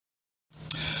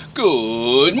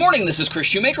Good morning, this is Kris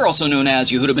Shoemaker, also known as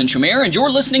Yehudah ben Shomeyr, and you're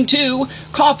listening to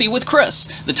Coffee with Kris,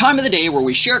 the time of the day where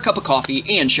we share a cup of coffee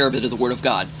and share a bit of the Word of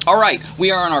God. Alright,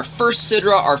 we are on our first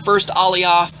Sidra, our first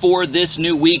Aliyah for this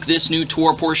new week, this new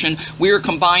Torah portion. We are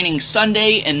combining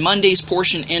Sunday and Monday's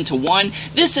portion into one.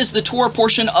 This is the Torah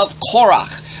portion of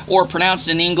Korach, or pronounced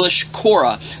in English,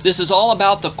 Korah. This is all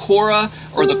about the Korah,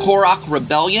 or the Korach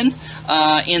rebellion,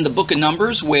 in the book of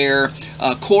Numbers, where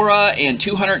Korah and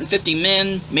 250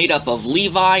 men made up of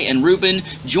Levi and Reuben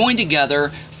joined together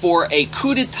for a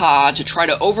coup d'etat to try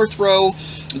to overthrow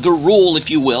the rule, if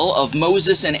you will, of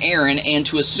Moses and Aaron and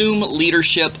to assume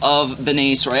leadership of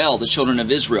Bnei Israel, the children of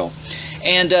Israel.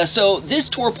 And so this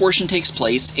Torah portion takes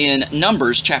place in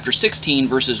Numbers chapter 16,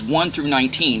 verses 1 through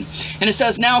 19. And it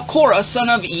says, Now Korah, son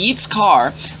of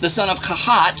Yitzchar, the son of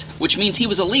Chahat, which means he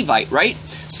was a Levite, right?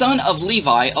 Son of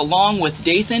Levi, along with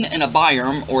Dathan and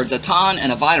Abiram, or Datan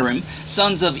and Abiram,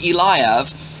 sons of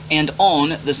Eliav, and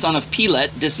On, the son of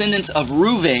Pelet, descendants of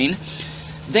Reuven.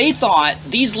 They thought,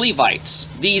 these Levites,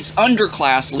 these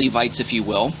underclass Levites, if you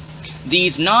will,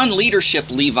 these non-leadership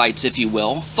Levites, if you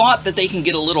will, thought that they can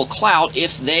get a little clout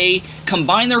if they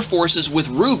combine their forces with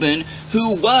Reuben,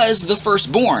 who was the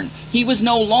firstborn. He was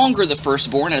no longer the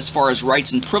firstborn as far as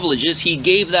rights and privileges. He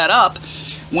gave that up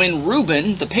when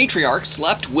Reuben, the patriarch,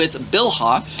 slept with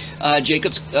Bilhah,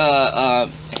 Jacob's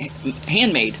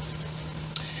handmaid.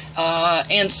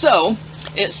 And so,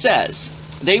 it says,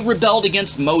 they rebelled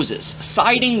against Moses.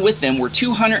 Siding with them were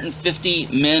 250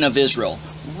 men of Israel.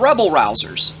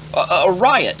 Rebel-rousers, a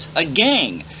riot, a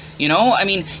gang. You know, I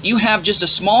mean, you have just a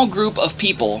small group of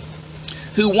people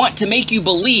who want to make you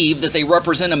believe that they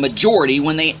represent a majority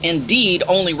when they indeed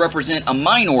only represent a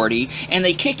minority, and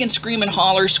they kick and scream and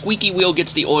holler, squeaky wheel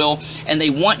gets the oil, and they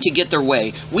want to get their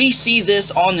way. We see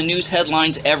this on the news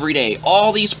headlines every day.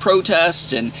 All these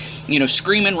protests and, you know,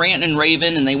 screaming, ranting, and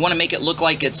raving, and they want to make it look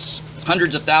like it's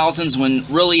hundreds of thousands when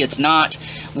really it's not,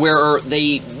 where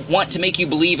they want to make you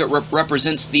believe it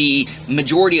represents the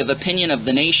majority of opinion of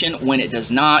the nation when it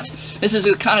does not. This is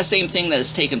the kind of same thing that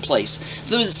has taken place.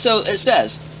 So it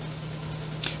says,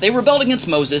 they rebelled against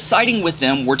Moses. Siding with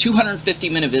them were 250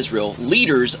 men of Israel,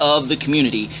 leaders of the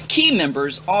community, key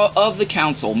members of the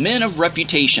council, men of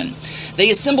reputation.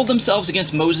 They assembled themselves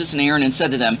against Moses and Aaron and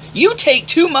said to them, "You take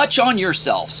too much on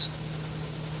yourselves."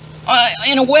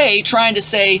 In a way, trying to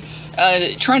say,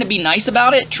 trying to be nice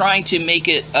about it, trying to make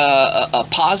it a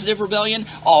positive rebellion.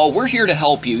 Oh, we're here to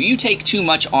help you. You take too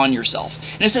much on yourself.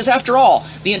 And it says, after all,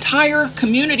 the entire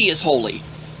community is holy.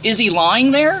 Is he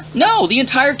lying there? No, the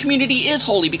entire community is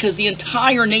holy because the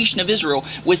entire nation of Israel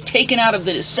was taken out of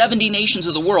the 70 nations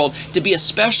of the world to be a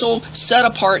special,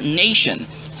 set-apart nation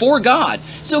for God.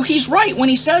 So he's right when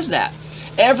he says that.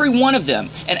 Every one of them,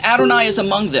 and Adonai is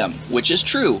among them, which is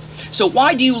true. So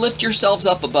why do you lift yourselves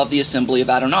up above the assembly of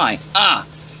Adonai?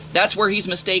 That's where he's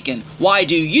mistaken. Why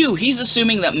do you? He's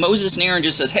assuming that Moses and Aaron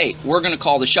just says, hey, we're going to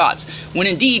call the shots. When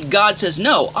indeed God says,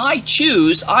 no, I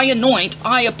choose, I anoint,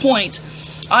 I appoint,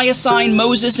 I assign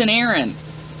Moses and Aaron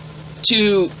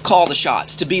to call the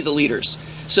shots, to be the leaders.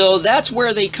 So that's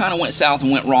where they kind of went south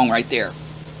and went wrong right there.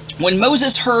 When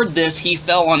Moses heard this, he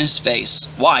fell on his face.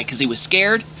 Why? Because he was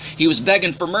scared? He was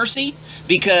begging for mercy?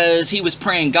 Because he was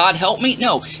praying, God help me?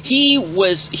 No, he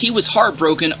was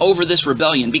heartbroken over this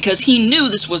rebellion because he knew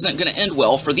this wasn't going to end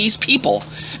well for these people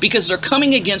because they're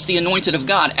coming against the anointed of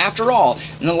God. After all,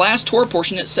 in the last Torah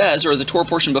portion it says, or the Torah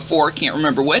portion before, can't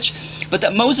remember which, but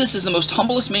that Moses is the most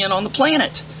humblest man on the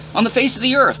planet, on the face of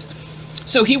the earth.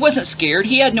 So he wasn't scared.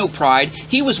 He had no pride.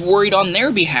 He was worried on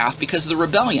their behalf because of the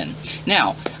rebellion.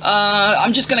 Now,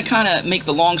 I'm just going to kind of make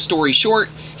the long story short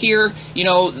here. You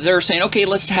know, they're saying, okay,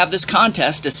 let's have this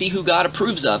contest to see who God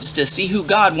approves of, to see who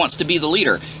God wants to be the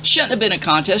leader. Shouldn't have been a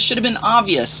contest. Should have been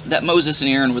obvious that Moses and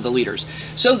Aaron were the leaders.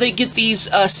 So they get these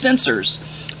censers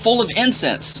full of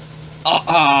incense.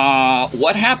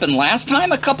 What happened last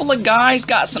time? A couple of guys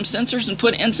got some censers and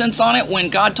put incense on it when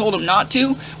God told them not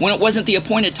to, when it wasn't the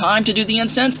appointed time to do the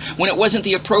incense, when it wasn't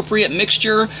the appropriate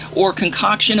mixture or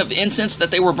concoction of incense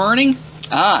that they were burning.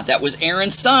 That was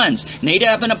Aaron's sons,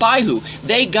 Nadab and Abihu.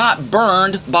 They got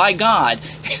burned by God.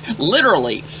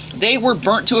 Literally, they were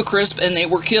burnt to a crisp and they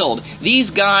were killed.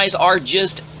 These guys are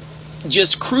just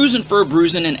cruising for a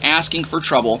bruising and asking for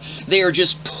trouble. They are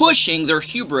just pushing their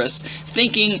hubris,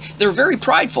 thinking they're very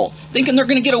prideful, thinking they're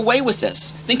going to get away with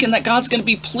this, thinking that God's going to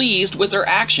be pleased with their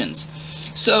actions.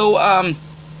 So,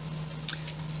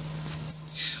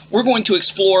 We're going to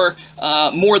explore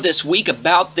more this week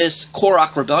about this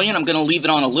Korach rebellion. I'm going to leave it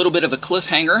on a little bit of a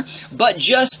cliffhanger, but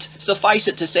just suffice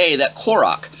it to say that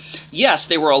Korach, yes,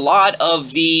 there were a lot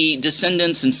of the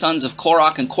descendants and sons of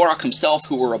Korach and Korach himself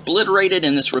who were obliterated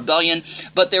in this rebellion,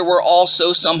 but there were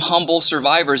also some humble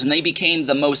survivors, and they became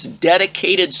the most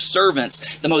dedicated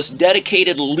servants, the most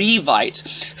dedicated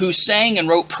Levites who sang and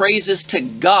wrote praises to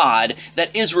God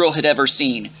that Israel had ever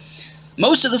seen.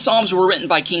 Most of the Psalms were written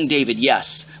by King David,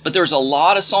 yes, but there's a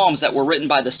lot of Psalms that were written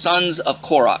by the sons of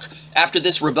Korach. After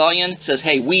this rebellion, it says,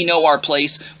 hey, we know our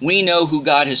place. We know who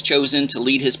God has chosen to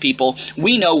lead his people.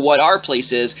 We know what our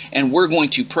place is, and we're going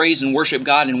to praise and worship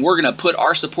God, and we're going to put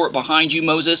our support behind you,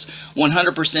 Moses,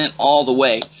 100% all the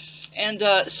way. And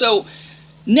so,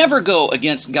 never go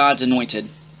against God's anointed.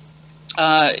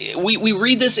 We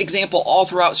read this example all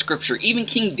throughout Scripture. Even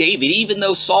King David, even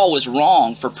though Saul was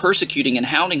wrong for persecuting and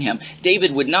hounding him,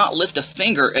 David would not lift a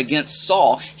finger against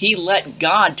Saul. He let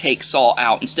God take Saul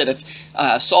out instead of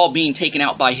Saul being taken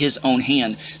out by his own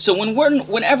hand. So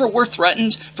whenever we're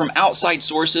threatened from outside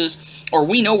sources, or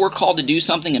we know we're called to do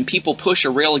something and people push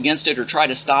or rail against it or try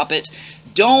to stop it,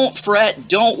 don't fret,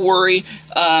 don't worry,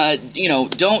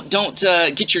 don't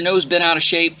get your nose bent out of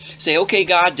shape. Say, okay,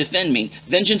 God, defend me.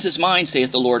 Vengeance is mine,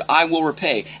 saith the Lord, I will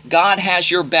repay. God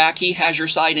has your back, he has your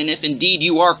side, and if indeed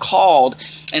you are called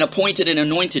and appointed and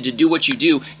anointed to do what you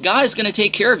do, God is going to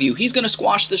take care of you. He's going to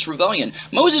squash this rebellion.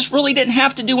 Moses really didn't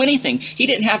have to do anything. He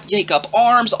didn't have to take up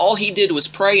arms. All he did was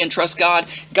pray and trust God.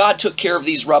 God took care of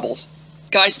these rebels.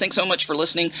 Guys, thanks so much for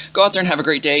listening. Go out there and have a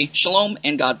great day. Shalom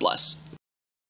and God bless.